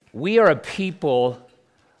We are a people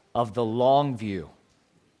of the long view.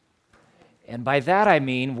 And by that I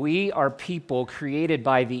mean we are people created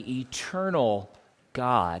by the eternal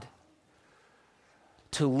God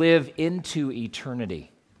to live into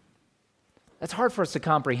eternity. That's hard for us to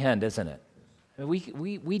comprehend, isn't it?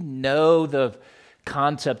 We know the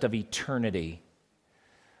concept of eternity,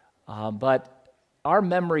 but our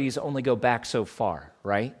memories only go back so far,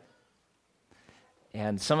 right?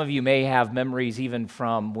 And some of you may have memories even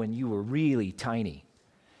from when you were really tiny.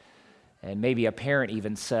 And maybe a parent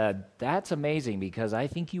even said, that's amazing because I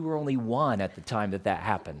think you were only 1 at the time that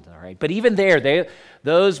happened, all right? But even there,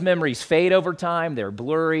 those memories fade over time. They're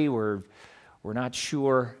blurry. We're not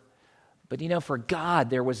sure. But for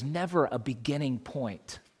God, there was never a beginning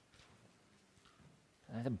point.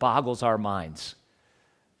 It boggles our minds.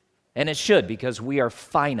 And it should, because we are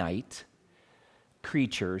finite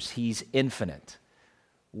creatures. He's infinite.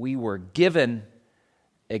 We were given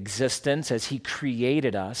existence as He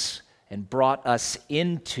created us and brought us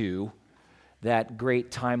into that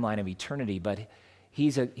great timeline of eternity. But He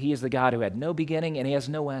is the God who had no beginning and He has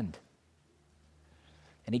no end.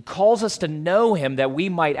 And He calls us to know Him that we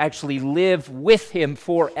might actually live with Him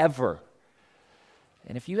forever.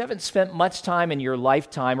 And if you haven't spent much time in your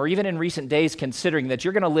lifetime, or even in recent days, considering that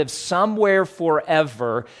you're going to live somewhere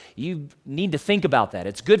forever, you need to think about that.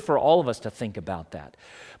 It's good for all of us to think about that.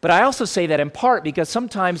 But I also say that in part because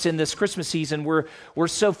sometimes in this Christmas season, we're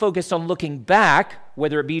so focused on looking back,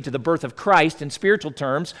 whether it be to the birth of Christ in spiritual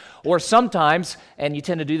terms, or sometimes, and you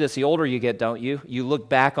tend to do this the older you get, don't you? You look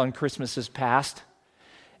back on Christmases past,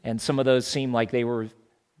 and some of those seem like they were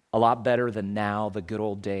a lot better than now, the good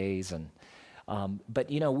old days. But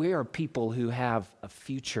we are people who have a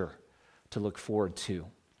future to look forward to.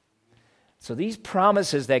 So these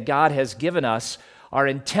promises that God has given us are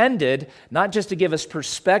intended not just to give us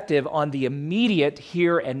perspective on the immediate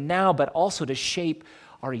here and now, but also to shape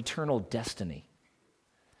our eternal destiny.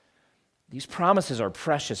 These promises are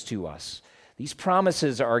precious to us. These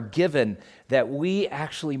promises are given that we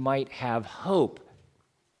actually might have hope.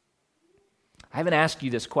 I haven't asked you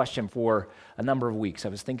this question for a number of weeks. I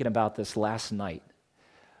was thinking about this last night.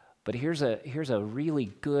 But here's a really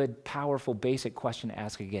good, powerful, basic question to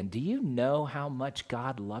ask again. Do you know how much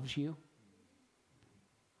God loves you?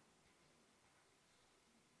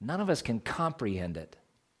 None of us can comprehend it,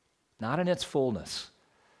 not in its fullness.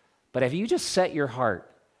 But have you just set your heart,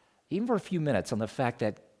 even for a few minutes, on the fact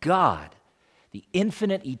that God, the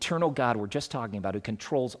infinite, eternal God we're just talking about, who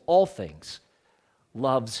controls all things,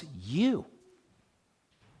 loves you?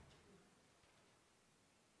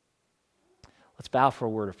 Let's bow for a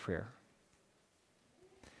word of prayer.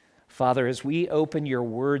 Father, as we open your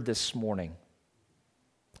word this morning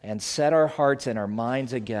and set our hearts and our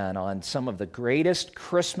minds again on some of the greatest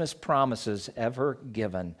Christmas promises ever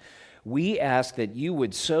given, we ask that you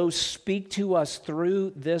would so speak to us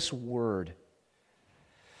through this word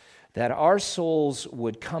that our souls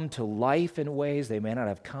would come to life in ways they may not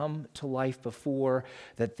have come to life before,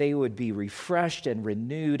 that they would be refreshed and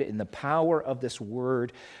renewed in the power of this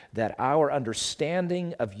word, that our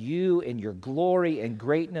understanding of you and your glory and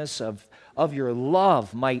greatness of your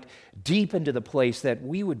love might deepen to the place that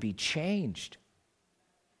we would be changed.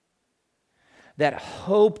 That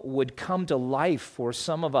hope would come to life for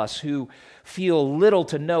some of us who feel little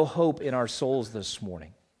to no hope in our souls this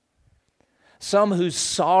morning. Some whose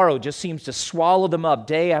sorrow just seems to swallow them up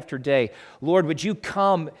day after day. Lord, would you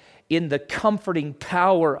come in the comforting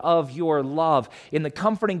power of your love, in the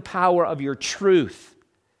comforting power of your truth,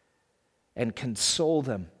 and console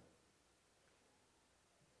them.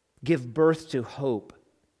 Give birth to hope.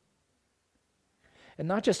 And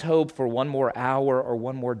not just hope for one more hour or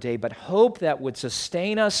one more day, but hope that would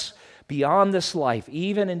sustain us beyond this life,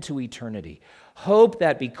 even into eternity. Hope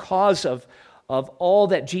that because of all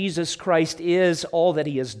that Jesus Christ is, all that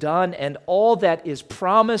he has done, and all that is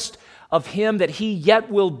promised of him that he yet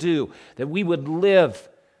will do, that we would live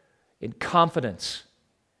in confidence,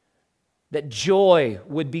 that joy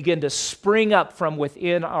would begin to spring up from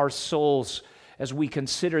within our souls as we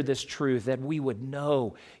consider this truth, that we would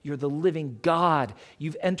know you're the living God,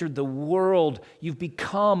 you've entered the world, you've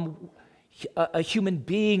become a human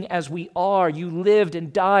being as we are. You lived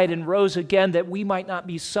and died and rose again that we might not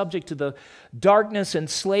be subject to the darkness and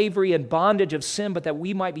slavery and bondage of sin, but that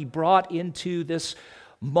we might be brought into this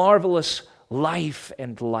marvelous life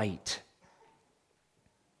and light.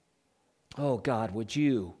 Oh God, would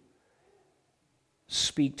you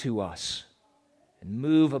speak to us and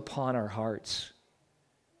move upon our hearts.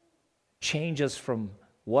 Change us from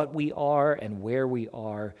what we are and where we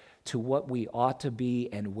are to what we ought to be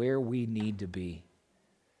and where we need to be.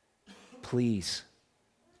 Please,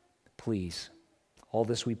 please. All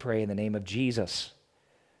this we pray in the name of Jesus,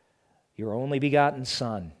 your only begotten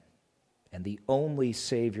Son, and the only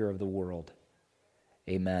Savior of the world.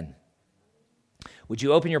 Amen. Would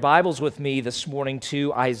you open your Bibles with me this morning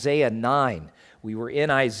to Isaiah 9? We were in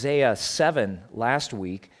Isaiah 7 last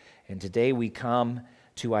week, and today we come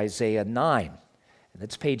to Isaiah 9. And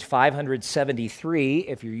that's page 573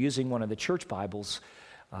 if you're using one of the church Bibles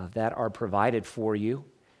that are provided for you,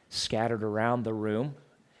 scattered around the room.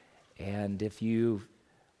 And if you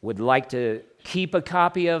would like to keep a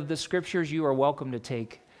copy of the Scriptures, you are welcome to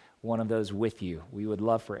take one of those with you. We would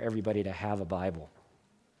love for everybody to have a Bible.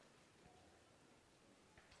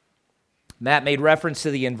 Matt made reference to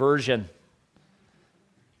the inversion.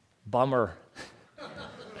 Bummer.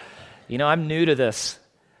 I'm new to this.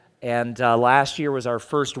 And last year was our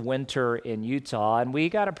first winter in Utah, and we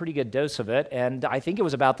got a pretty good dose of it. And I think it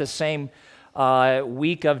was about the same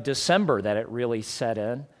week of December that it really set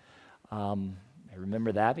in. I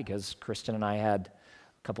remember that because Kristen and I had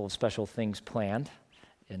a couple of special things planned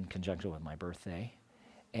in conjunction with my birthday.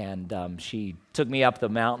 And she took me up the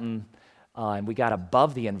mountain, and we got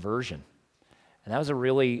above the inversion. And that was a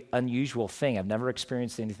really unusual thing. I've never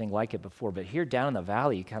experienced anything like it before. But here down in the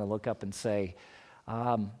valley, you kind of look up and say,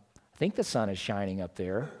 I think the sun is shining up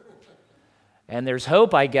there. And there's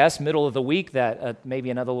hope, I guess, middle of the week that maybe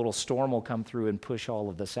another little storm will come through and push all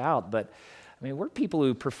of this out. But, we're people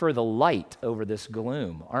who prefer the light over this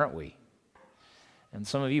gloom, aren't we? And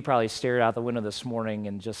some of you probably stared out the window this morning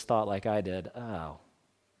and just thought like I did, oh,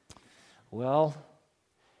 well,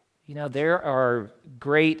 there are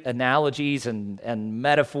great analogies and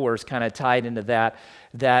metaphors kind of tied into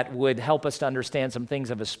that would help us to understand some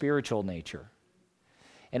things of a spiritual nature.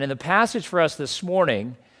 And in the passage for us this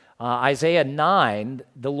morning, Isaiah 9,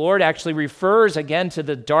 the Lord actually refers again to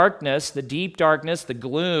the darkness, the deep darkness, the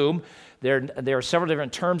gloom. There are several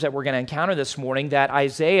different terms that we're going to encounter this morning that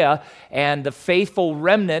Isaiah and the faithful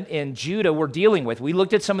remnant in Judah were dealing with. We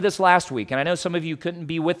looked at some of this last week, and I know some of you couldn't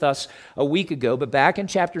be with us a week ago, but back in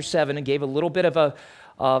chapter 7, it gave a little bit of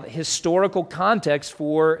a historical context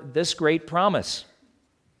for this great promise.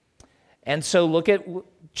 And so look at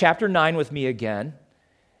chapter 9 with me again.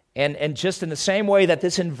 And just in the same way that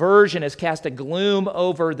this inversion has cast a gloom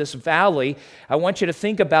over this valley, I want you to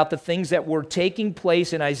think about the things that were taking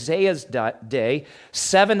place in Isaiah's day,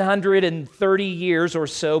 730 years or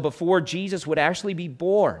so before Jesus would actually be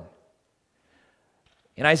born.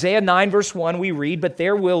 In Isaiah 9, verse 1, we read, "But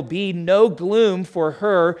there will be no gloom for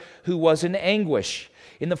her who was in anguish.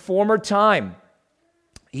 In the former time,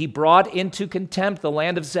 he brought into contempt the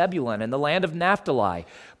land of Zebulun and the land of Naphtali.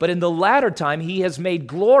 But in the latter time, he has made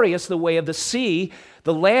glorious the way of the sea,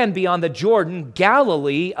 the land beyond the Jordan,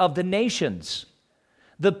 Galilee of the nations.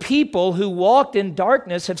 The people who walked in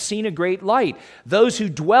darkness have seen a great light. Those who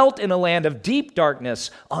dwelt in a land of deep darkness,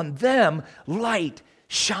 on them light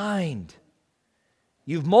shined.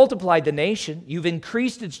 You've multiplied the nation. You've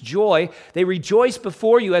increased its joy. They rejoice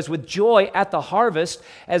before you as with joy at the harvest,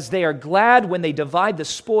 as they are glad when they divide the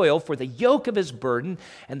spoil. For the yoke of his burden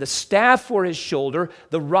and the staff for his shoulder,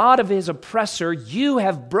 the rod of his oppressor, you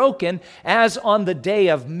have broken as on the day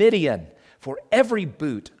of Midian. For every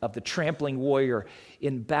boot of the trampling warrior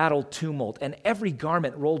in battle tumult and every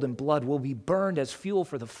garment rolled in blood will be burned as fuel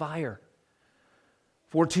for the fire.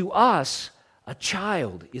 For to us a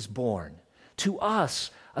child is born. To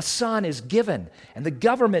us a son is given, and the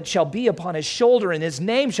government shall be upon his shoulder, and his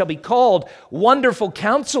name shall be called Wonderful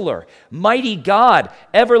Counselor, Mighty God,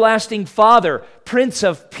 Everlasting Father, Prince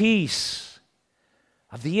of Peace.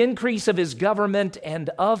 Of the increase of his government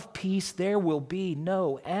and of peace there will be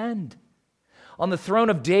no end. On the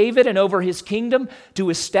throne of David and over his kingdom,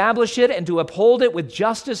 to establish it and to uphold it with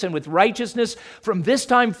justice and with righteousness from this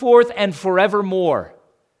time forth and forevermore.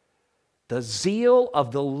 The zeal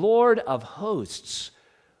of the Lord of hosts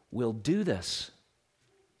will do this."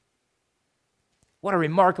 What a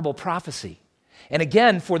remarkable prophecy. And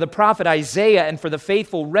again, for the prophet Isaiah and for the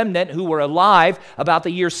faithful remnant who were alive about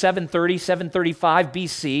the year 730, 735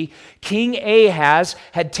 BC, King Ahaz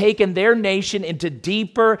had taken their nation into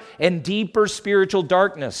deeper and deeper spiritual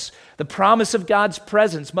darkness. The promise of God's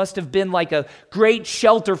presence must have been like a great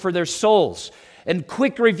shelter for their souls. And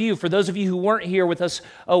quick review for those of you who weren't here with us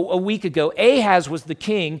a week ago, Ahaz was the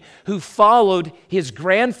king who followed his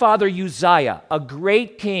grandfather Uzziah, a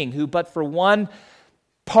great king who, but for one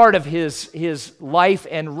part of his life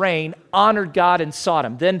and reign, honored God and sought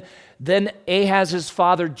him. Then Ahaz's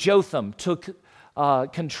father Jotham took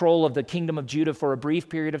control of the kingdom of Judah for a brief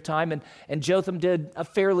period of time, and Jotham did a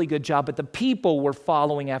fairly good job, but the people were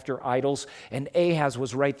following after idols, and Ahaz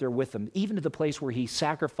was right there with them, even to the place where he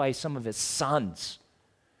sacrificed some of his sons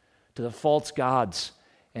to to the false gods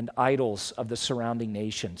and idols of the surrounding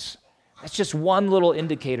nations. That's just one little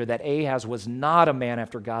indicator that Ahaz was not a man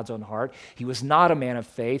after God's own heart. He was not a man of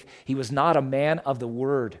faith. He was not a man of the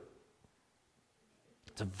word.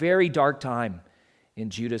 It's a very dark time in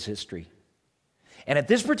Judah's history. And at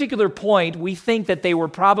this particular point, we think that they were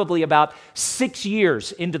probably about 6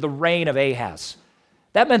 years into the reign of Ahaz.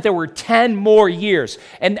 That meant there were 10 more years,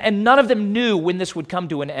 and none of them knew when this would come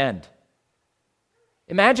to an end.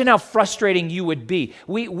 Imagine how frustrating you would be.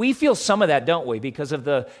 We feel some of that, don't we, because of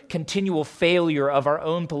the continual failure of our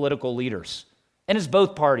own political leaders. And it's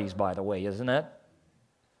both parties, by the way, isn't it?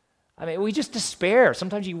 I mean, we just despair.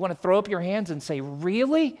 Sometimes you want to throw up your hands and say,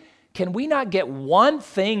 really? Can we not get one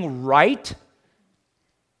thing right? It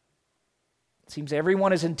seems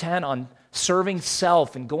everyone is intent on serving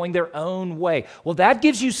self and going their own way. Well, that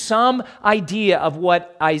gives you some idea of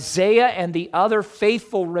what Isaiah and the other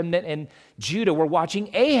faithful remnant in Judah were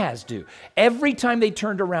watching Ahaz do. Every time they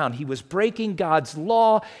turned around, he was breaking God's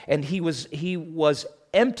law, and he was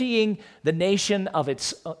emptying the nation of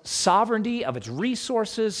its sovereignty, of its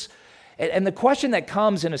resources. And the question that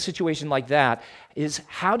comes in a situation like that is,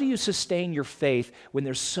 how do you sustain your faith when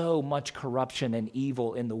there's so much corruption and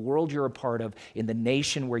evil in the world you're a part of, in the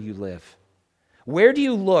nation where you live? Where do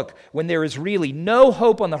you look when there is really no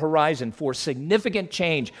hope on the horizon for significant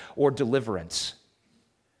change or deliverance?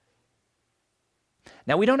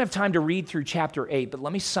 Now, we don't have time to read through chapter 8, but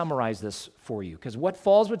let me summarize this for you, because what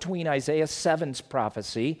falls between Isaiah 7's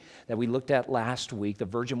prophecy that we looked at last week, the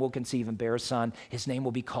virgin will conceive and bear a son, his name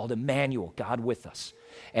will be called Emmanuel, God with us.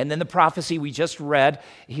 And then the prophecy we just read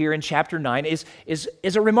here in chapter 9 is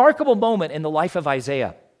a remarkable moment in the life of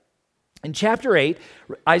Isaiah. In chapter 8,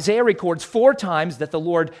 Isaiah records 4 times that the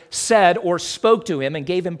Lord said or spoke to him and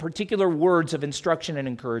gave him particular words of instruction and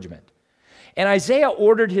encouragement. And Isaiah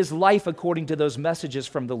ordered his life according to those messages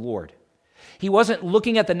from the Lord. He wasn't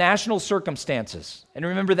looking at the national circumstances. And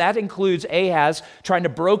remember, that includes Ahaz trying to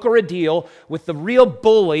broker a deal with the real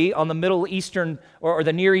bully on the Middle Eastern or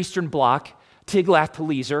the Near Eastern bloc,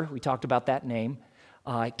 Tiglath-Pileser. We talked about that name.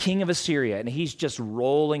 King of Assyria, and he's just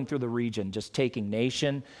rolling through the region, just taking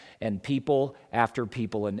nation and people after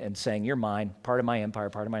people and saying, you're mine, part of my empire,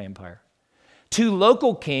 part of my empire. 2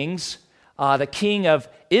 local kings, the king of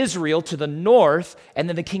Israel to the north, and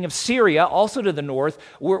then the king of Syria also to the north,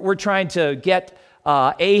 were trying to get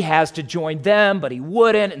Ahaz to join them, but he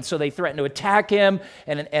wouldn't, and so they threatened to attack him,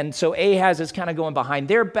 and so Ahaz is kind of going behind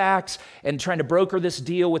their backs and trying to broker this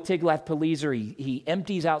deal with Tiglath-Pileser. He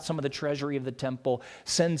empties out some of the treasury of the temple,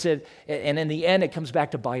 sends it, and in the end it comes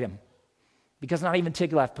back to bite him, because not even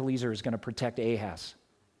Tiglath-Pileser is going to protect Ahaz.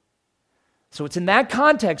 So it's in that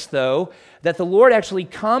context, though, that the Lord actually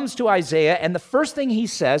comes to Isaiah, and the first thing he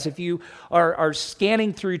says, if you are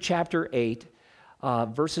scanning through chapter 8,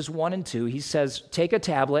 verses 1 and 2, he says, take a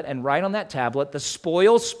tablet and write on that tablet, the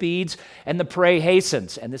spoil speeds and the prey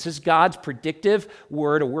hastens. And this is God's predictive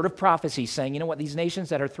word, a word of prophecy, saying, you know what, these nations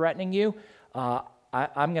that are threatening you,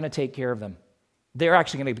 I'm going to take care of them. They're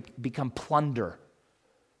actually going to become plunder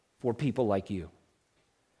for people like you.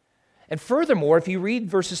 And furthermore, if you read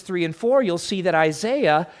verses 3 and 4, you'll see that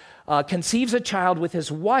Isaiah conceives a child with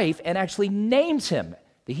his wife and actually names him.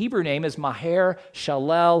 The Hebrew name is Maher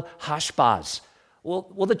Shalel Hashbaz.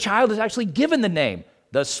 Well, the child is actually given the name.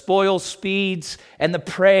 The spoil speeds and the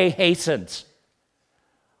prey hastens.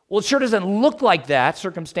 Well, it sure doesn't look like that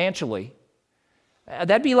circumstantially.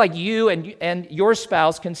 That'd be like you and your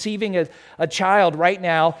spouse conceiving a child right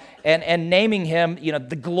now and naming him,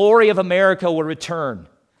 the glory of America will return.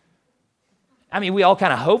 I mean, we all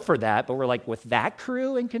kind of hope for that, but we're like, with that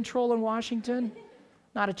crew in control in Washington?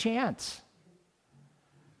 Not a chance.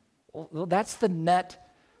 Well, that's the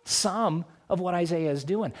net sum of what Isaiah is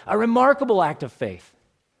doing. A remarkable act of faith.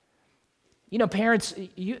 Parents,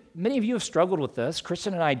 many of you have struggled with this.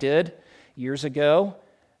 Kristen and I did years ago.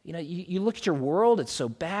 You look at your world, it's so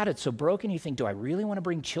bad, it's so broken, you think, do I really want to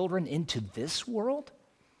bring children into this world?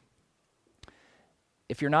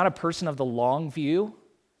 If you're not a person of the long view,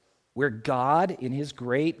 where God, in his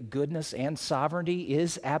great goodness and sovereignty,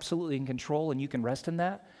 is absolutely in control and you can rest in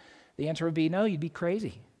that, the answer would be no, you'd be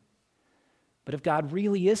crazy. But if God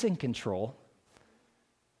really is in control,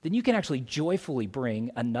 then you can actually joyfully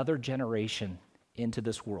bring another generation into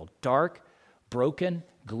this world, dark, broken,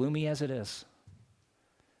 gloomy as it is,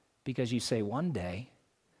 because you say one day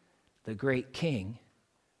the great king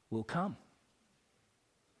will come.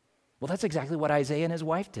 Well, that's exactly what Isaiah and his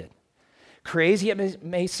wife did. Crazy it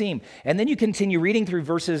may seem. And then you continue reading through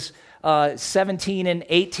verses 17 and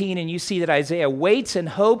 18, and you see that Isaiah waits and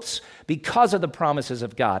hopes because of the promises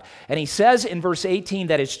of God. And he says in verse 18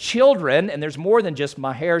 that his children, and there's more than just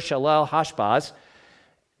Maher Shalal Hashbaz,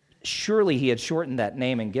 surely he had shortened that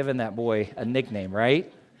name and given that boy a nickname,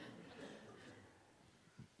 right?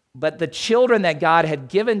 But the children that God had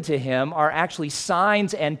given to him are actually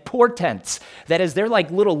signs and portents. That is, they're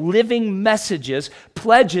like little living messages,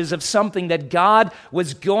 pledges of something that God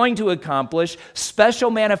was going to accomplish,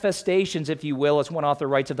 special manifestations, if you will, as one author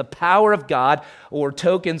writes, of the power of God, or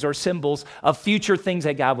tokens or symbols of future things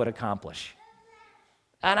that God would accomplish.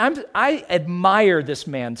 And I admire this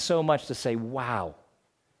man so much to say, wow.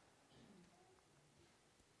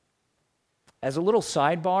 As a little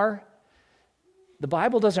sidebar, the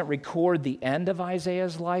Bible doesn't record the end of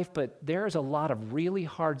Isaiah's life, but there's a lot of really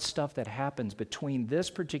hard stuff that happens between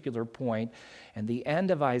this particular point and the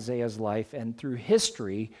end of Isaiah's life. And through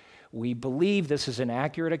history, we believe this is an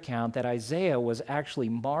accurate account that Isaiah was actually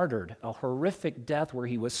martyred, a horrific death where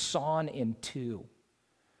he was sawn in two.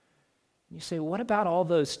 You say, what about all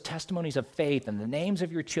those testimonies of faith and the names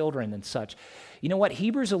of your children and such? You know what?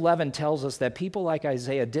 Hebrews 11 tells us that people like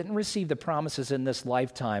Isaiah didn't receive the promises in this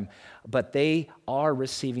lifetime, but they are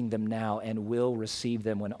receiving them now and will receive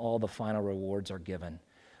them when all the final rewards are given.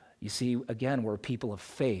 You see, again, we're a people of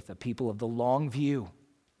faith, a people of the long view.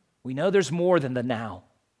 We know there's more than the now.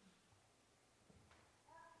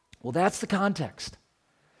 Well, that's the context.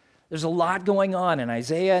 There's a lot going on, and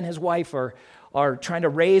Isaiah and his wife are trying to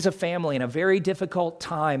raise a family in a very difficult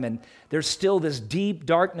time, and there's still this deep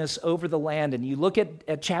darkness over the land. And you look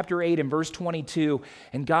at chapter 8 and verse 22,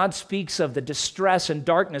 and God speaks of the distress and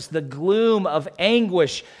darkness, the gloom of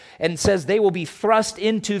anguish, and says they will be thrust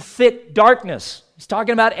into thick darkness. He's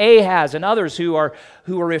talking about Ahaz and others who are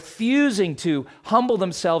refusing to humble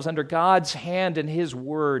themselves under God's hand and his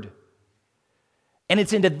word. And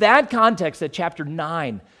it's into that context that chapter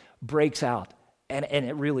 9 breaks out. And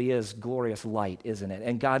it really is glorious light, isn't it?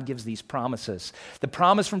 And God gives these promises. The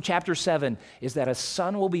promise from chapter 7 is that a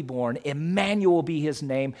son will be born. Emmanuel will be his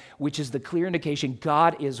name, which is the clear indication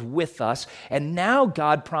God is with us. And now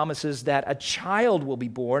God promises that a child will be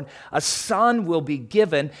born, a son will be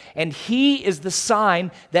given, and he is the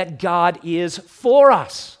sign that God is for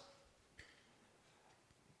us.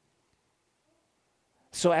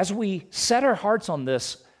 So as we set our hearts on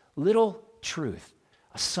this little truth,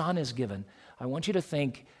 a son is given, I want you to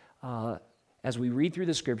think as we read through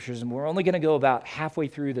the scriptures, and we're only going to go about halfway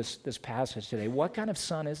through this passage today, what kind of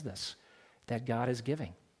son is this that God is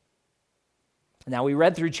giving? Now, we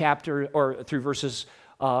read through through verses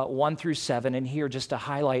 1 through 7, and here just to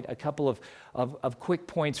highlight a couple of quick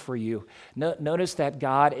points for you. Notice that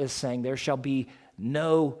God is saying there shall be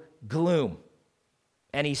no gloom,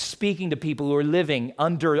 and he's speaking to people who are living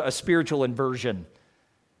under a spiritual inversion.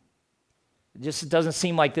 It just doesn't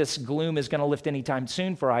seem like this gloom is going to lift anytime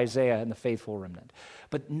soon for Isaiah and the faithful remnant.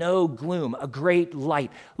 But no gloom, a great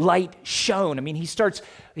light shone. I mean, he starts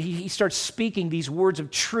speaking these words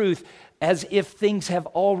of truth as if things have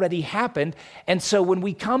already happened. And so when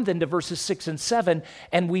we come then to verses 6 and 7,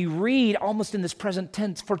 and we read almost in this present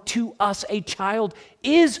tense, for to us a child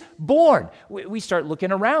is born, we start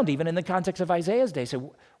looking around, even in the context of Isaiah's day.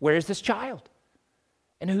 So where is this child?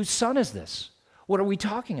 And whose son is this? What are we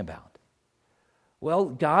talking about? Well,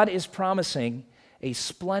 God is promising a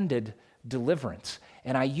splendid deliverance.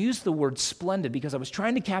 And I use the word splendid because I was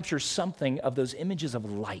trying to capture something of those images of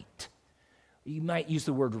light. You might use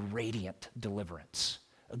the word radiant deliverance,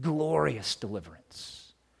 a glorious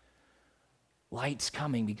deliverance. Light's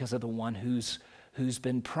coming because of the one who's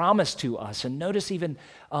been promised to us. And notice even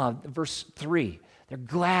verse 3, they're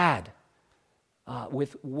glad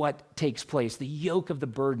with what takes place, the yoke of the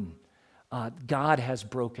burden. God has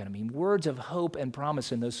broken. I mean, words of hope and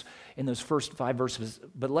promise in those first 5 verses.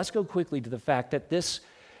 But let's go quickly to the fact that this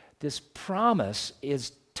promise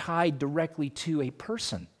is tied directly to a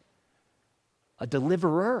person, a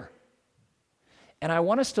deliverer. And I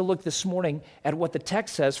want us to look this morning at what the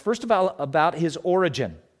text says, first of all, about his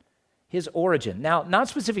origin. His origin. Now, not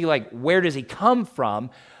specifically like where does he come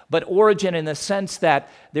from, but origin in the sense that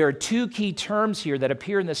there are 2 key terms here that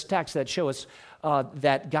appear in this text that show us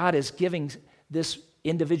that God is giving this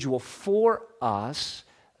individual for us,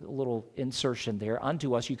 a little insertion there,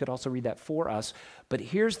 unto us. You could also read that for us. But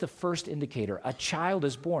here's the first indicator. A child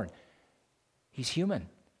is born. He's human.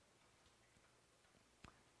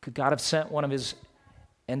 Could God have sent one of his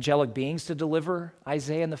angelic beings to deliver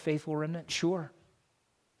Isaiah and the faithful remnant? Sure.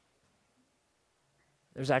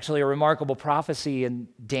 There's actually a remarkable prophecy in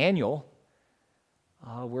Daniel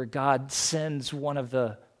where God sends one of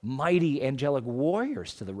the mighty angelic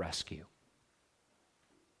warriors to the rescue.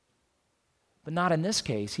 But not in this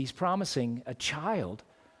case. He's promising a child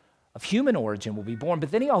of human origin will be born.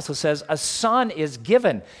 But then he also says a son is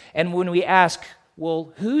given. And when we ask,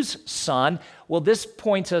 well, whose son? Well, this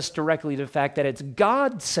points us directly to the fact that it's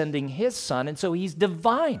God sending his son, and so he's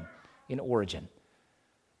divine in origin.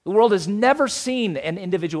 The world has never seen an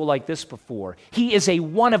individual like this before. He is a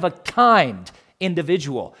one-of-a-kind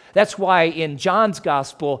individual. That's why in John's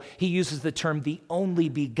gospel, he uses the term the only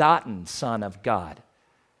begotten Son of God.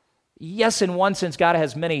 Yes, in one sense, God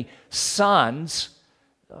has many sons.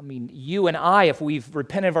 I mean, you and I, if we've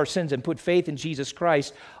repented of our sins and put faith in Jesus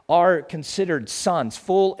Christ, are considered sons,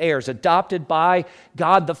 full heirs, adopted by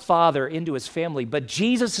God the Father into his family. But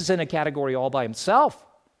Jesus is in a category all by himself.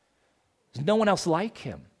 There's no one else like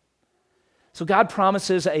him. So God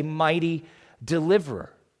promises a mighty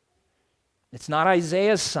deliverer. It's not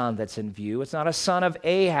Isaiah's son that's in view. It's not a son of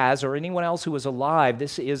Ahaz or anyone else who was alive.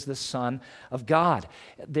 This is the Son of God.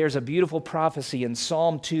 There's a beautiful prophecy in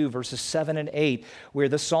Psalm 2, verses 7 and 8, where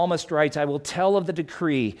the psalmist writes, I will tell of the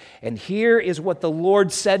decree, and here is what the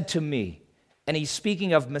Lord said to me. And he's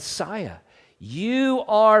speaking of Messiah. You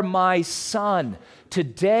are my son.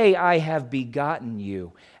 Today I have begotten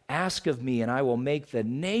you. Ask of me, and I will make the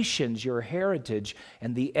nations your heritage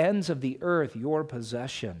and the ends of the earth your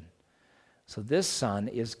possession. So this son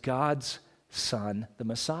is God's son, the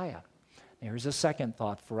Messiah. Here's a second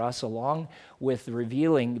thought for us. Along with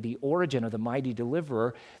revealing the origin of the mighty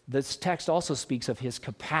deliverer, this text also speaks of his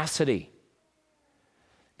capacity.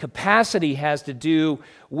 Capacity has to do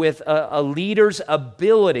with a leader's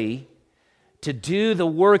ability to do the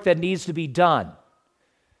work that needs to be done,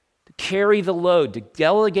 to carry the load, to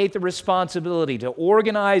delegate the responsibility, to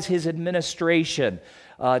organize his administration,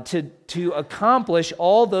 to accomplish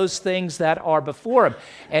all those things that are before him.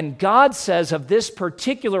 And God says of this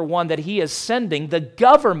particular one that he is sending, the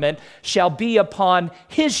government shall be upon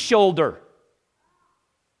his shoulder.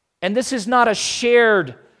 And this is not a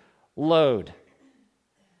shared load.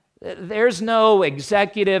 There's no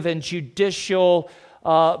executive and judicial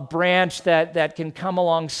branch that can come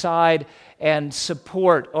alongside and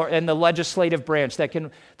support, and the legislative branch that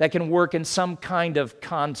can work in some kind of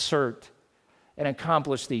concert and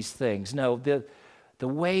accomplish these things. No, the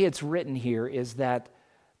way it's written here is that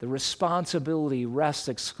the responsibility rests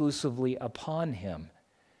exclusively upon him.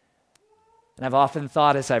 And I've often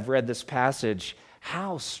thought as I've read this passage,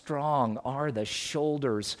 how strong are the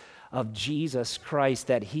shoulders of Jesus Christ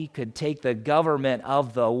that he could take the government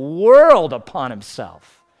of the world upon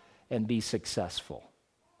himself and be successful.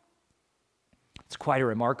 It's quite a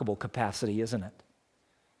remarkable capacity, isn't it?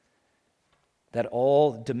 That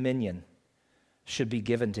all dominion should be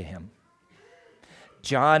given to him.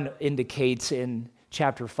 John indicates in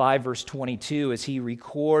chapter 5, verse 22, as he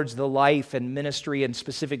records the life and ministry and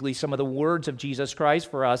specifically some of the words of Jesus Christ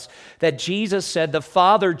for us, that Jesus said, the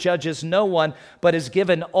Father judges no one, but has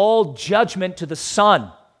given all judgment to the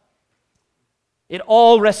Son. It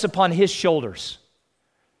all rests upon his shoulders.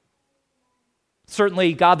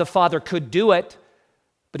 Certainly, God the Father could do it,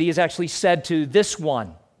 but he has actually said to this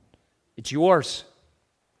one, it's yours.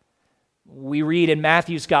 We read in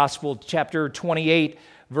Matthew's Gospel, chapter 28,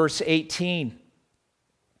 verse 18,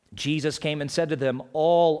 Jesus came and said to them,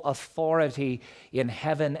 all authority in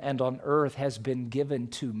heaven and on earth has been given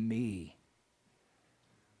to me.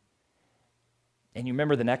 And you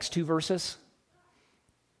remember the next two verses?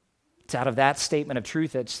 It's out of that statement of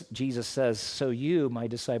truth that Jesus says, so you, my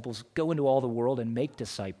disciples, go into all the world and make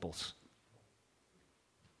disciples.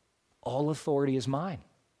 All authority is mine.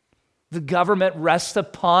 The government rests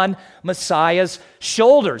upon Messiah's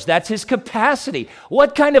shoulders. That's his capacity.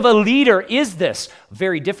 What kind of a leader is this? A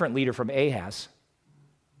very different leader from Ahaz.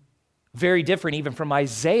 Very different even from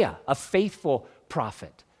Isaiah, a faithful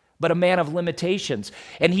prophet, but a man of limitations.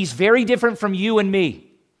 And he's very different from you and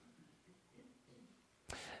me.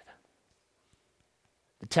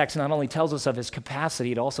 The text not only tells us of his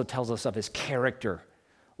capacity, it also tells us of his character.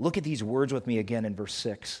 Look at these words with me again in verse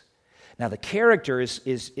 6. Now, the character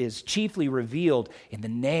is chiefly revealed in the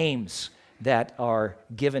names that are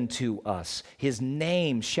given to us. His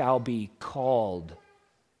name shall be called.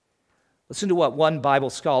 Listen to what one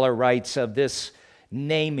Bible scholar writes of this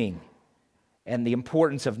naming and the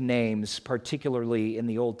importance of names, particularly in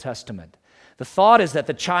the Old Testament. The thought is that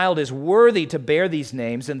the child is worthy to bear these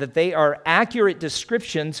names and that they are accurate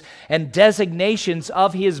descriptions and designations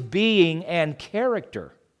of his being and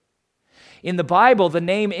character. In the Bible, the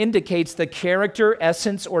name indicates the character,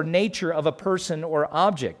 essence, or nature of a person or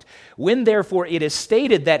object. When, therefore, it is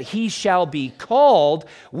stated that he shall be called,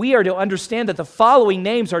 we are to understand that the following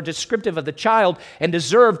names are descriptive of the child and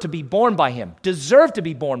deserve to be born by him. Deserve to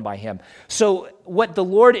be born by him. So what the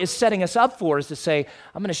Lord is setting us up for is to say,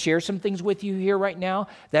 I'm going to share some things with you here right now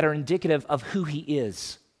that are indicative of who he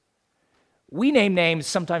is. We name names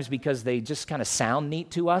sometimes because they just kind of sound neat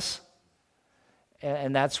to us.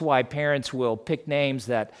 And that's why parents will pick names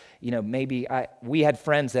that, we had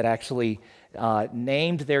friends that actually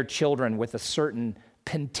named their children with a certain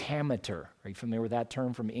pentameter. Are you familiar with that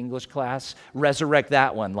term from English class? Resurrect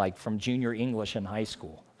that one, like from junior English in high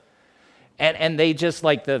school. And they just,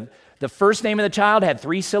 like, the first name of the child had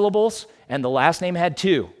 3 syllables, and the last name had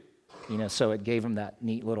 2. So it gave them that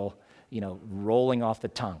neat little, rolling off the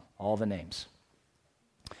tongue, all the names.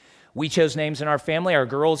 We chose names in our family. Our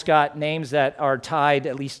girls got names that are tied,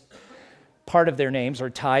 at least part of their names are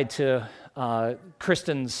tied to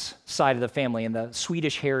Kristen's side of the family and the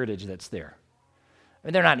Swedish heritage that's there. I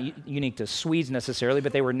mean, they're not unique to Swedes necessarily,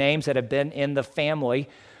 but they were names that have been in the family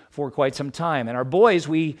for quite some time. And our boys,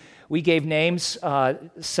 we gave names.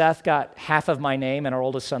 Seth got half of my name, and our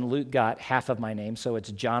oldest son Luke got half of my name. So it's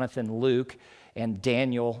Jonathan Luke and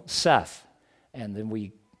Daniel Seth. And then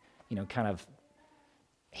we, kind of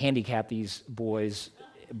handicap these boys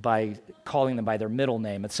by calling them by their middle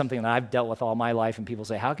name. It's something that I've dealt with all my life, and people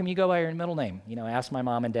say, how come you go by your middle name? Ask my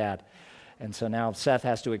mom and dad. And so now Seth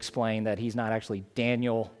has to explain that he's not actually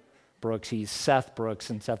Daniel Brooks, he's Seth Brooks,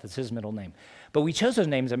 and Seth is his middle name. But we chose those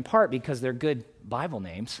names in part because they're good Bible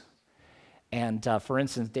names. And for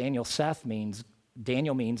instance, Daniel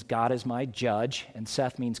means God is my judge, and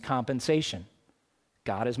Seth means compensation.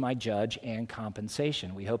 God is my judge and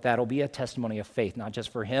compensation. We hope that'll be a testimony of faith, not just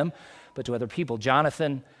for him, but to other people.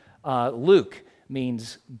 Jonathan Luke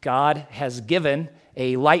means God has given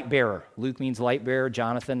a light bearer. Luke means light bearer.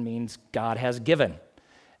 Jonathan means God has given.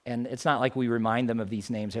 And it's not like we remind them of these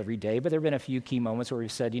names every day, but there have been a few key moments where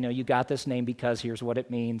we've said, you got this name because here's what it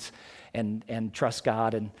means, and trust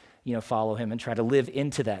God and, follow him and try to live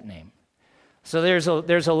into that name. So there's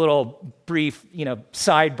a little brief,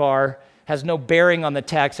 sidebar. Has no bearing on the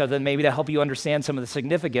text other than maybe to help you understand some of the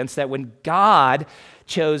significance that when God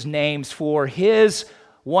chose names for his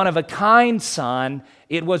one-of-a-kind son,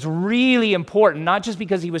 it was really important, not just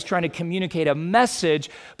because he was trying to communicate a message,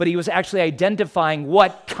 but he was actually identifying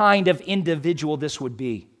what kind of individual this would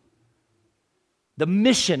be. The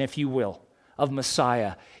mission, if you will, of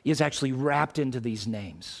Messiah is actually wrapped into these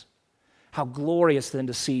names. How glorious then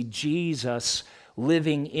to see Jesus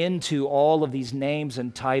living into all of these names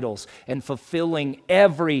and titles and fulfilling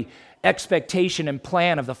every expectation and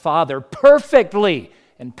plan of the Father perfectly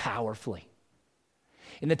and powerfully.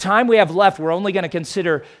 In the time we have left, we're only going to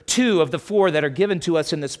consider 2 of the 4 that are given to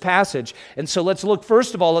us in this passage. And so let's look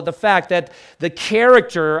first of all at the fact that the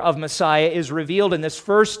character of Messiah is revealed in this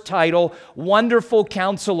first title, Wonderful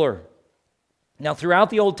Counselor. Now, throughout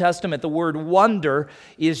the Old Testament, the word wonder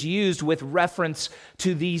is used with reference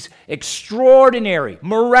to these extraordinary,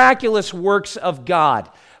 miraculous works of God.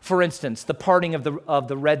 For instance, the parting of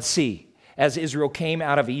the Red Sea as Israel came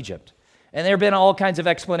out of Egypt. And there have been all kinds of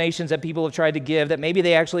explanations that people have tried to give that maybe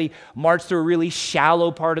they actually marched through a really shallow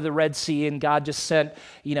part of the Red Sea and God just sent,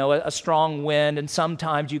 a strong wind. And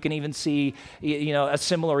sometimes you can even see, a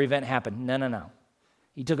similar event happen. No.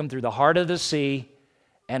 He took them through the heart of the sea,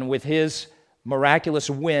 and with his miraculous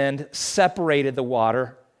wind separated the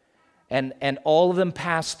water, and all of them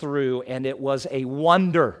passed through, and it was a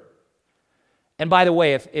wonder. And by the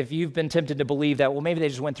way, if you've been tempted to believe that, well, maybe they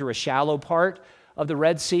just went through a shallow part of the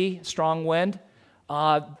Red Sea, strong wind,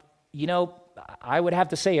 I would have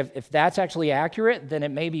to say if that's actually accurate, then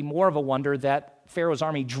it may be more of a wonder that Pharaoh's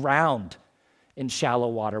army drowned in shallow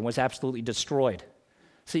water and was absolutely destroyed.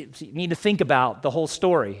 So you need to think about the whole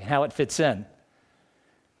story, how it fits in.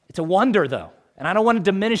 It's a wonder, though. And I don't want to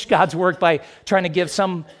diminish God's work by trying to give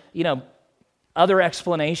some, other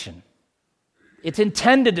explanation. It's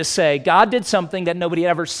intended to say God did something that nobody had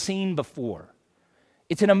ever seen before.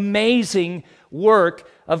 It's an amazing work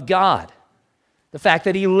of God. The fact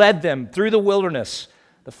that he led them through the wilderness,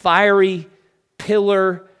 the fiery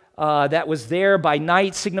pillar that was there by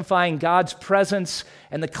night signifying God's presence,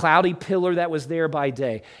 and the cloudy pillar that was there by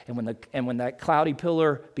day. And when that cloudy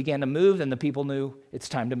pillar began to move, then the people knew it's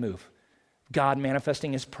time to move. God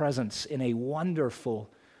manifesting his presence in a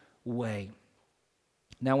wonderful way.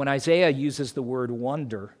 Now, when Isaiah uses the word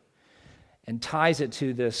wonder and ties it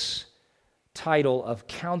to this title of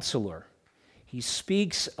counselor, he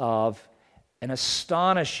speaks of an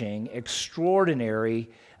astonishing, extraordinary,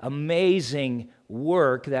 amazing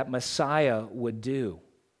work that Messiah would do.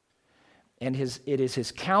 And it is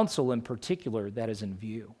his counsel in particular that is in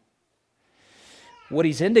view. What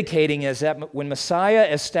he's indicating is that when Messiah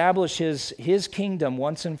establishes his kingdom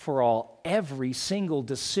once and for all, every single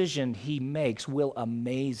decision he makes will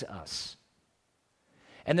amaze us.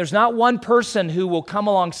 And there's not one person who will come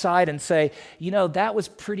alongside and say, that was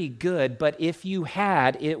pretty good, but if you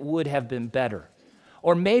had, it would have been better.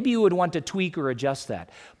 Or maybe you would want to tweak or adjust that.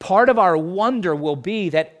 Part of our wonder will be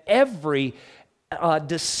that every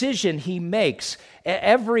decision he makes,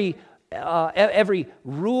 every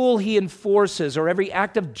rule he enforces, or every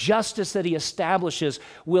act of justice that he establishes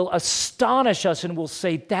will astonish us and will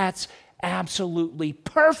say, that's absolutely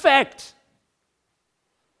perfect.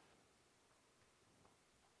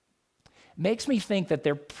 Makes me think that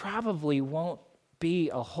there probably won't be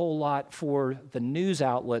a whole lot for the news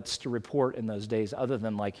outlets to report in those days other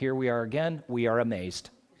than like, here we are again, we are amazed.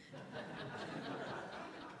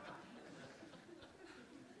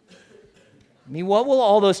 I mean, what will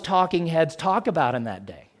all those talking heads talk about in that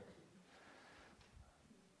day?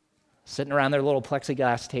 Sitting around their little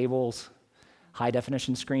plexiglass tables,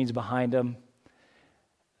 high-definition screens behind them.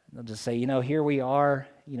 They'll just say, here we are,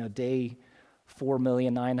 day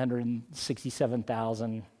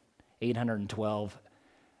 4,967,812,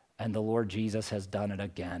 and the Lord Jesus has done it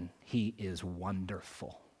again. He is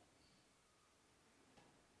wonderful.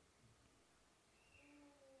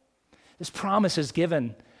 This promise is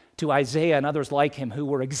given to Isaiah and others like him who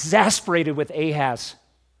were exasperated with Ahaz.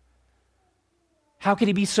 How could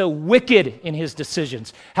he be so wicked in his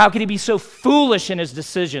decisions? How could he be so foolish in his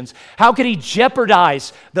decisions? How could he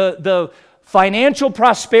jeopardize the financial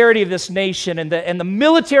prosperity of this nation and the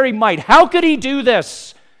military might? How could he do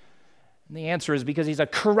this? And the answer is because he's a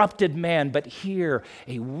corrupted man. But here,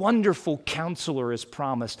 a wonderful counselor is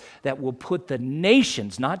promised that will put the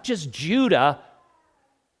nations, not just Judah,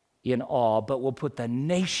 in awe, but will put the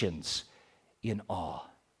nations in awe.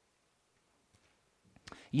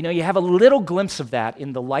 You have a little glimpse of that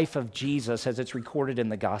in the life of Jesus as it's recorded in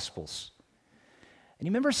the Gospels. And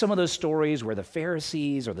you remember some of those stories where the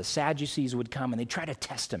Pharisees or the Sadducees would come and they'd try to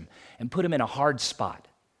test him and put him in a hard spot.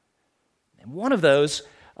 And one of those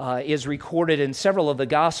is recorded in several of the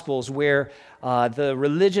Gospels where the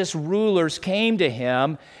religious rulers came to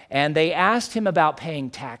him and they asked him about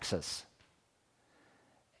paying taxes.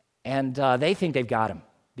 And they think they've got him,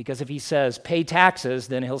 because if he says pay taxes,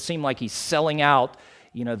 then he'll seem like he's selling out,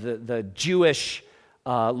 the Jewish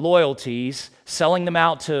loyalties, selling them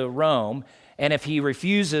out to Rome. And if he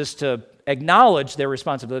refuses to acknowledge their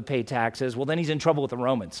responsibility to pay taxes, well, then he's in trouble with the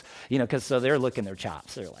Romans, because so they're licking their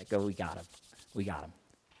chops. They're like, oh, we got him.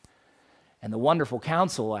 And the wonderful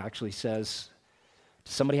counsel actually says,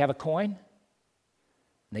 does somebody have a coin? And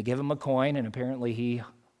they give him a coin, and apparently he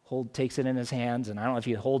takes it in his hands, and I don't know if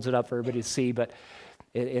he holds it up for everybody to see, but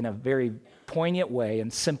in a very poignant way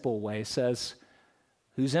and simple way says,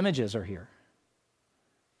 whose images are here?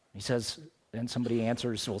 He says, and somebody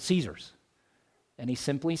answers, well, Caesar's. And he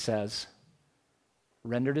simply says,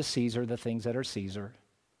 render to Caesar the things that are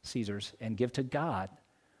Caesar's, and give to God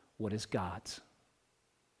what is God's.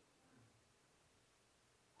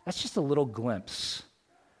 That's just a little glimpse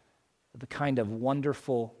of the kind of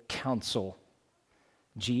wonderful counsel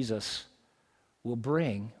Jesus will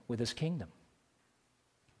bring with his kingdom.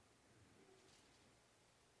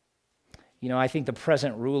 I think the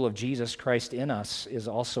present rule of Jesus Christ in us is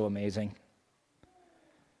also amazing.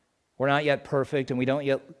 We're not yet perfect, and we don't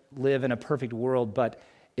yet live in a perfect world, but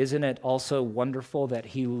isn't it also wonderful that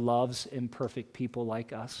he loves imperfect people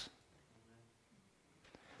like us?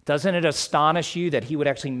 Doesn't it astonish you that he would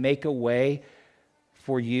actually make a way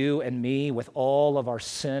for you and me with all of our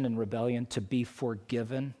sin and rebellion to be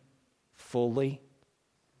forgiven fully?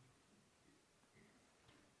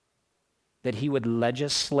 That he would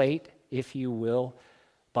legislate, if you will,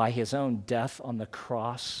 by his own death on the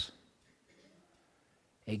cross,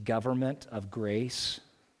 a government of grace.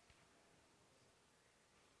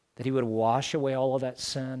 That he would wash away all of that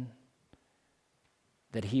sin.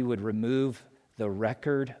 That he would remove the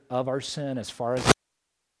record of our sin as far as the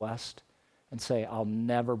west and say, I'll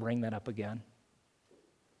never bring that up again.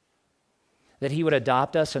 That he would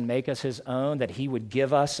adopt us and make us his own, that he would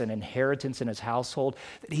give us an inheritance in his household,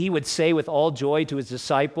 that he would say with all joy to his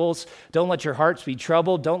disciples, don't let your hearts be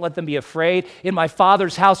troubled, don't let them be afraid. In my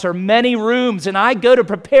Father's house are many rooms, and I go to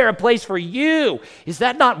prepare a place for you. Is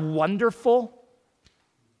that not wonderful?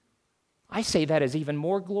 I say that is even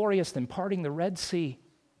more glorious than parting the Red Sea.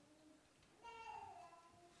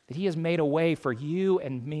 That he has made a way for you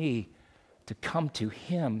and me to come to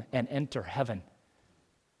him and enter heaven.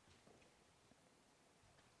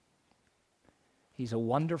 He's a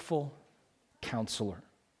wonderful counselor.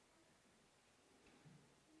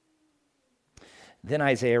 Then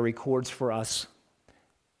Isaiah records for us,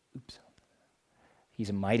 he's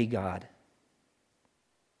a mighty God.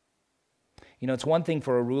 You know, it's one thing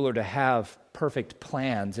for a ruler to have perfect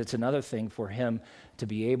plans. It's another thing for him to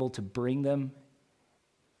be able to bring them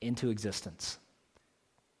into existence.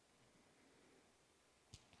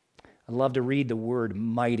 I love to read the word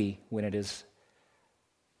mighty when it is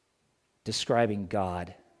describing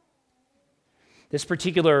God. This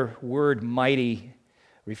particular word mighty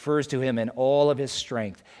refers to him in all of his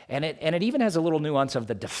strength. And it even has a little nuance of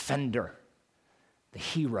the defender, the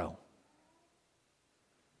hero.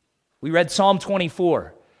 We read Psalm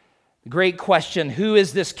 24, the great question, who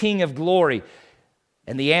is this King of glory?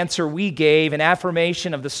 And the answer we gave, an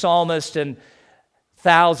affirmation of the psalmist and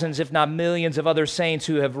thousands, if not millions of other saints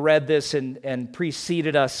who have read this and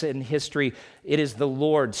preceded us in history, it is the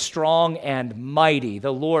Lord, strong and mighty,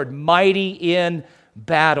 the Lord mighty in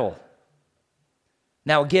battle.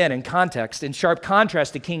 Now again, in context, in sharp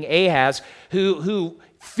contrast to King Ahaz, who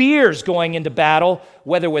fears going into battle,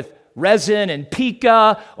 whether with Rezin and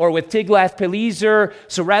Pekah or with Tiglath-Pileser,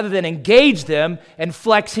 so rather than engage them and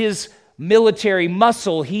flex his military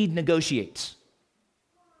muscle, he negotiates.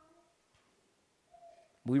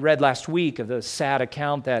 We read last week of the sad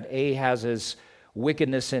account that Ahaz's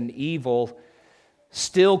wickedness and evil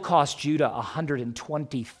still cost Judah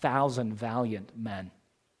 120,000 valiant men.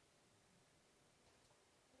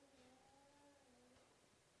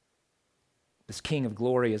 This King of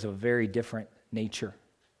glory is of a very different nature.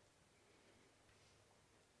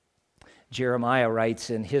 Jeremiah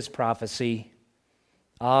writes in his prophecy,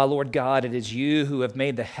 "Ah, Lord God, it is you who have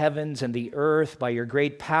made the heavens and the earth by your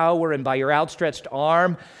great power and by your outstretched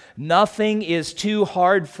arm. Nothing is too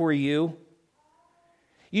hard for you.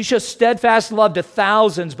 You show steadfast love to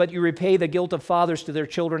thousands, but you repay the guilt of fathers to their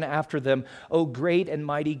children after them. O great and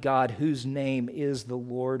mighty God, whose name is the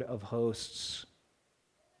Lord of hosts."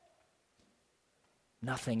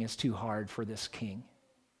 Nothing is too hard for this king.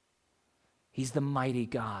 He's the mighty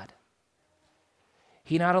God.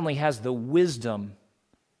 He not only has the wisdom,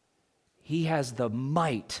 he has the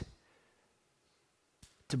might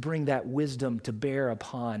to bring that wisdom to bear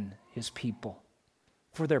upon his people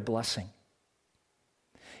for their blessing.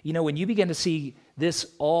 You know, when you begin to see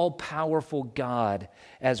this all-powerful God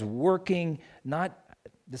as working,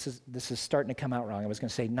 this is starting to come out wrong. I was going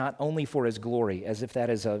to say not only for his glory, as if that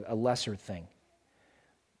is a lesser thing.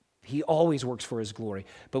 He always works for his glory.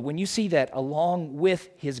 But when you see that along with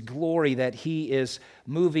his glory that he is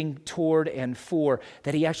moving toward and for,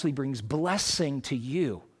 that he actually brings blessing to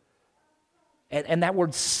you. And that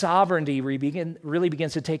word sovereignty really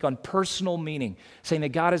begins to take on personal meaning, saying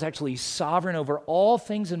that God is actually sovereign over all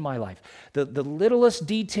things in my life. The littlest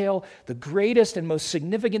detail, the greatest and most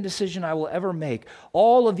significant decision I will ever make,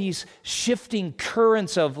 all of these shifting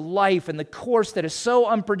currents of life and the course that is so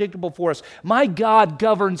unpredictable for us, my God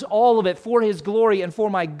governs all of it for his glory and for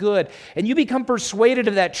my good. And you become persuaded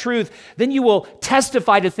of that truth, then you will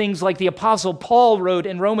testify to things like the Apostle Paul wrote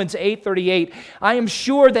in Romans 8:38, "I am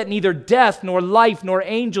sure that neither death nor life, nor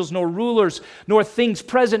angels, nor rulers, nor things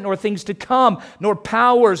present, nor things to come, nor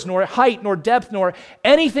powers, nor height, nor depth, nor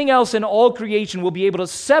anything else in all creation will be able to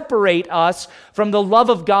separate us from the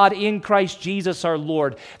love of God in Christ Jesus our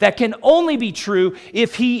Lord." That can only be true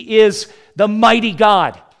if he is the mighty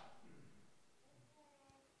God.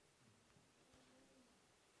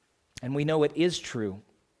 And we know it is true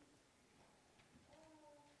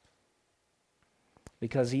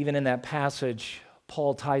because even in that passage,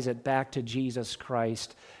 Paul ties it back to Jesus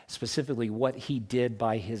Christ, specifically what he did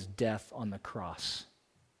by his death on the cross.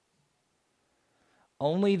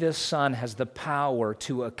 Only this Son has the power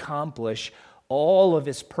to accomplish all of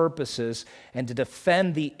his purposes and to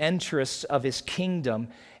defend the interests of his kingdom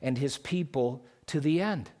and his people to the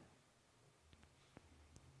end.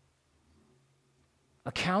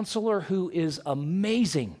 A counselor who is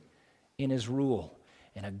amazing in his rule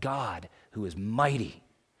and a God who is mighty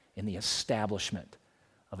in the establishment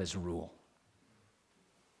of his rule.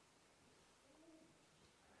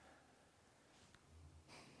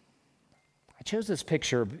 I chose this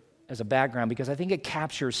picture as a background because I think it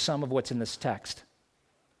captures some of what's in this text.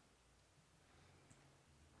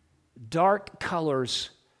 Dark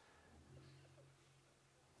colors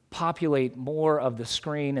populate more of the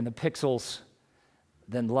screen and the pixels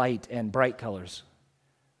than light and bright colors.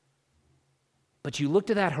 But you look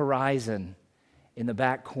to that horizon in the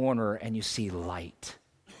back corner and you see light.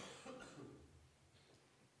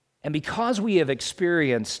 And because we have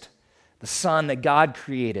experienced the sun that God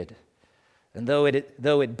created. And though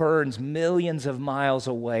it burns millions of miles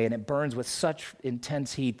away, and it burns with such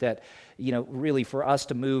intense heat that, really for us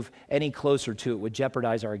to move any closer to it would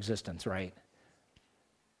jeopardize our existence, right?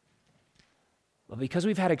 But because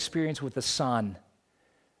we've had experience with the sun,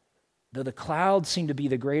 though the clouds seem to be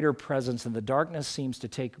the greater presence and the darkness seems to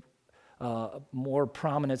take more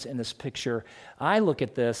prominence in this picture, I look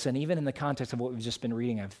at this, and even in the context of what we've just been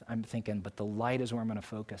reading, I'm thinking, but the light is where I'm going to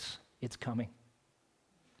focus. It's coming.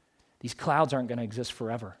 These clouds aren't going to exist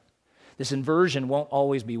forever. This inversion won't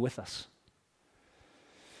always be with us.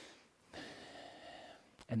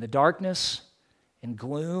 And the darkness and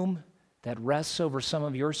gloom that rests over some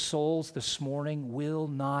of your souls this morning will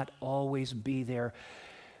not always be there,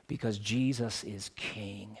 because Jesus is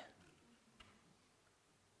King.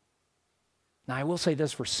 Now, I will say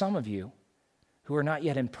this for some of you who are not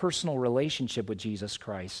yet in personal relationship with Jesus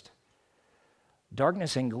Christ.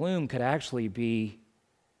 Darkness and gloom could actually be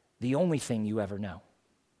the only thing you ever know,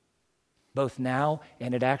 both now,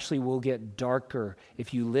 and it actually will get darker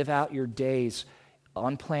if you live out your days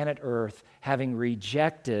on planet Earth having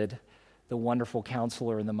rejected the wonderful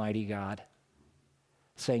Counselor and the mighty God,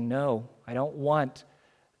 saying, no, I don't want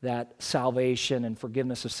that salvation and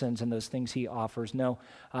forgiveness of sins and those things he offers. No,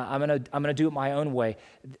 I'm gonna do it my own way.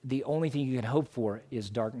 The only thing you can hope for is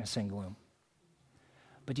darkness and gloom.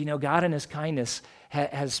 But God in his kindness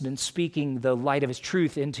has been speaking the light of his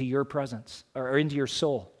truth into your presence, or into your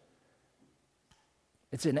soul.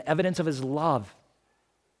 It's an evidence of his love.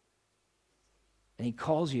 And he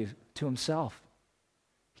calls you to himself.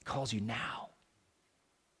 He calls you now.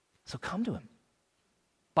 So come to him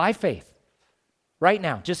by faith. Right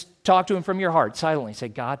now, just talk to him from your heart silently. Say,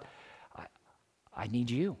 God, I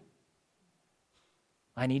need you.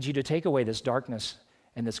 I need you to take away this darkness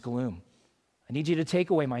and this gloom. I need you to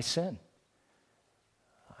take away my sin.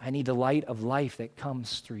 I need the light of life that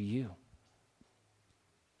comes through you.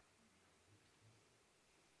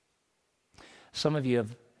 Some of you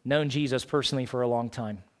have known Jesus personally for a long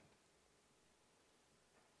time,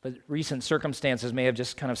 but recent circumstances may have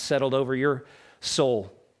just kind of settled over your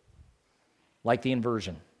soul, like the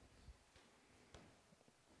inversion.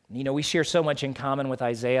 We share so much in common with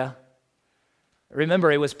Isaiah.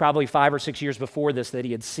 Remember, it was probably 5 or 6 years before this that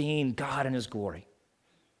he had seen God in his glory,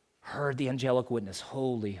 heard the angelic witness,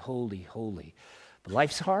 holy, holy, holy. But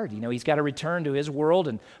life's hard. He's got to return to his world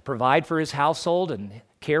and provide for his household and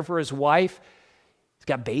care for his wife. He's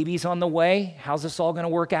got babies on the way. How's this all going to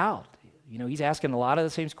work out? He's asking a lot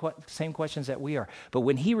of the same questions that we are. But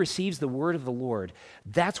when he receives the word of the Lord,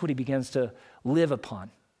 that's what he begins to live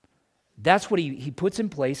upon. That's what he puts in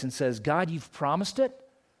place and says, God, you've promised it,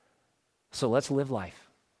 so let's live life.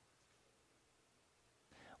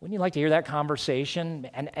 Wouldn't you like to hear that conversation?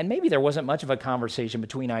 And maybe there wasn't much of a conversation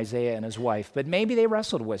between Isaiah and his wife, but maybe they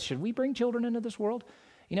wrestled with, should we bring children into this world?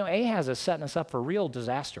 Ahaz is setting us up for real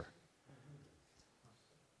disaster.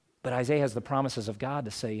 But Isaiah has the promises of God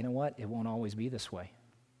to say, you know what? It won't always be this way.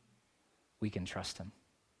 We can trust him.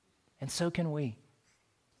 And so can we.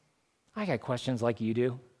 I got questions like you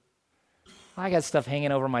do. I got stuff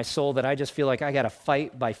hanging over my soul that I just feel like I got to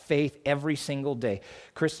fight by faith every single day.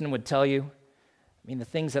 Kristen would tell you, the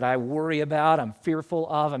things that I worry about, I'm fearful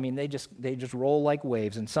of, they just roll like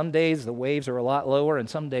waves. And some days the waves are a lot lower, and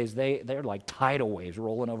some days they're like tidal waves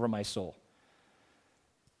rolling over my soul.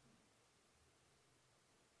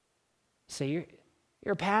 Say,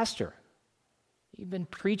 you're a pastor. You've been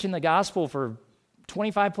preaching the gospel for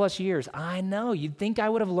 25 plus years. I know, you'd think I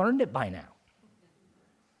would have learned it by now.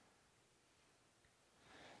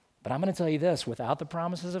 But I'm going to tell you this, without the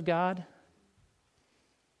promises of God,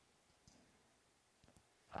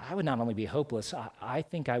 I would not only be hopeless, I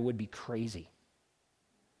think I would be crazy,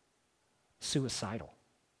 suicidal.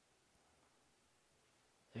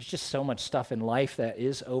 There's just so much stuff in life that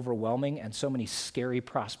is overwhelming and so many scary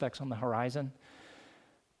prospects on the horizon.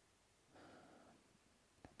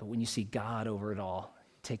 But when you see God over it all,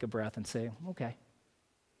 take a breath and say, okay,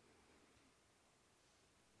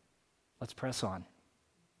 let's press on.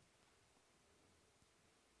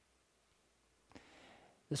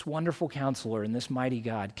 This wonderful Counselor and this mighty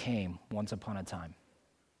God came once upon a time,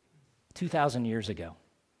 2,000 years ago.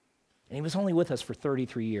 And he was only with us for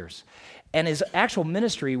 33 years. And his actual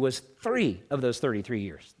ministry was 3 of those 33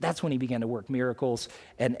 years. That's when he began to work miracles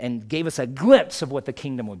and gave us a glimpse of what the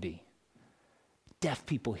kingdom would be. Deaf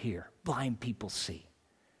people hear, blind people see.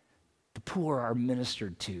 The poor are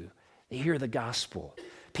ministered to. They hear the gospel.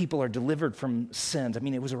 People are delivered from sins.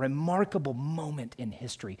 It was a remarkable moment in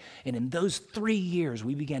history. And in those 3 years,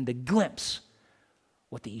 we began to glimpse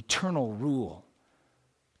what the eternal rule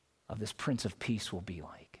of this Prince of Peace will be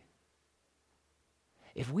like.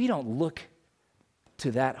 if we don't look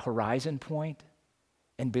to that horizon point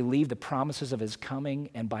and believe the promises of his coming,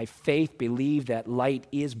 and by faith believe that light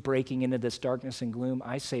is breaking into this darkness and gloom,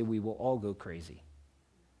 I say we will all go crazy.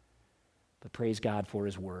 But praise God for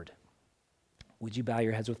his word. Would you bow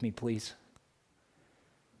your heads with me, please?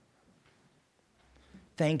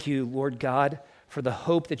 Thank you, Lord God, for the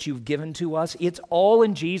hope that you've given to us. It's all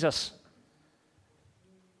in Jesus.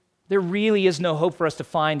 There really is no hope for us to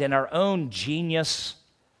find in our own genius.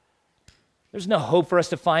 There's no hope for us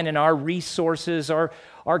to find in our resources, our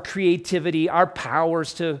creativity, our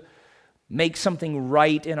powers to make something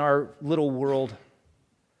right in our little world.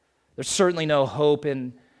 There's certainly no hope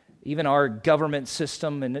in even our government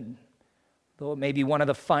system, and though it may be one of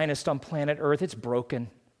the finest on planet Earth, it's broken.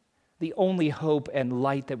 The only hope and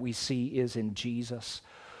light that we see is in Jesus.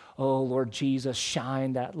 Oh, Lord Jesus,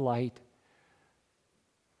 shine that light.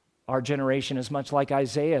 Our generation is much like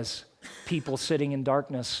Isaiah's people sitting in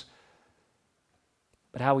darkness.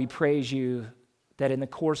 But how we praise you that in the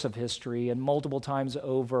course of history and multiple times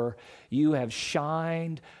over, you have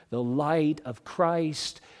shined the light of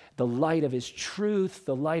Christ, the light of his truth,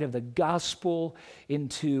 the light of the gospel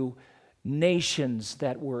into nations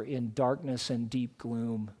that were in darkness and deep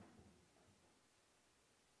gloom.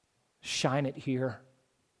 Shine it here.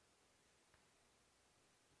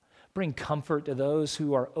 Bring comfort to those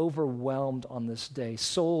who are overwhelmed on this day.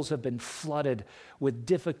 Souls have been flooded with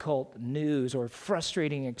difficult news or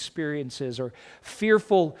frustrating experiences or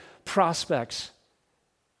fearful prospects.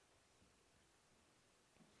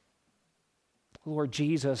 Lord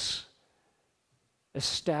Jesus,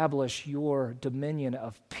 establish your dominion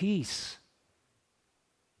of peace.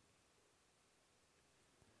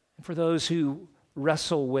 And for those who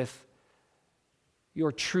wrestle with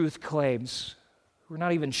your truth claims, we're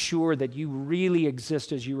not even sure that you really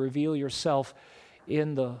exist as you reveal yourself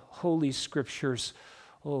in the Holy Scriptures.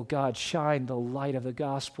 Oh God, shine the light of the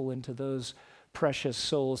gospel into those precious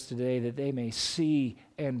souls today that they may see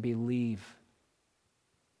and believe.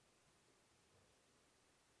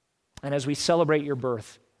 And as we celebrate your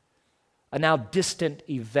birth, a now distant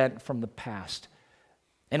event from the past,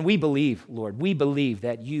 and we believe, Lord, we believe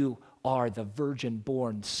that you are the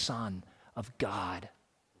virgin-born Son of God.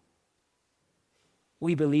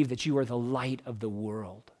 We believe that you are the light of the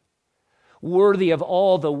world, worthy of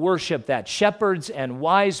all the worship that shepherds and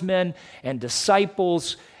wise men and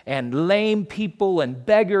disciples and lame people and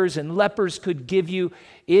beggars and lepers could give you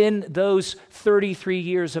in those 33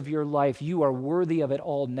 years of your life. You are worthy of it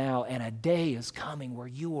all now, and a day is coming where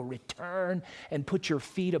you will return and put your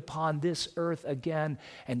feet upon this earth again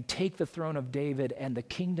and take the throne of David, and the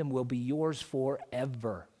kingdom will be yours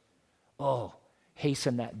forever. Oh,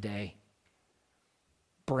 hasten that day.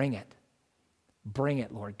 Bring it. Bring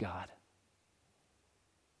it, Lord God.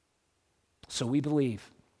 So we believe.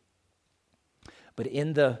 But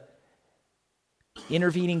in the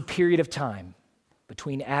intervening period of time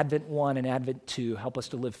between Advent 1 and Advent 2, help us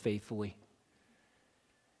to live faithfully.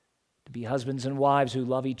 To be husbands and wives who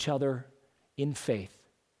love each other in faith.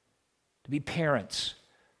 To be parents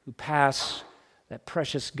who pass that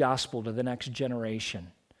precious gospel to the next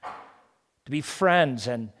generation. To be friends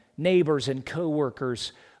and neighbors and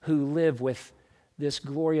co-workers who live with this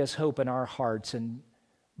glorious hope in our hearts, and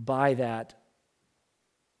by that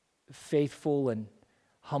faithful and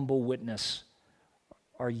humble witness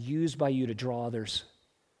are used by you to draw others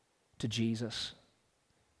to Jesus.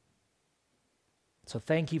 So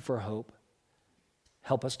thank you for hope.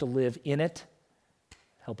 Help us to live in it.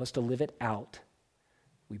 Help us to live it out.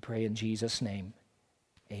 We pray in Jesus' name.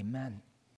 Amen.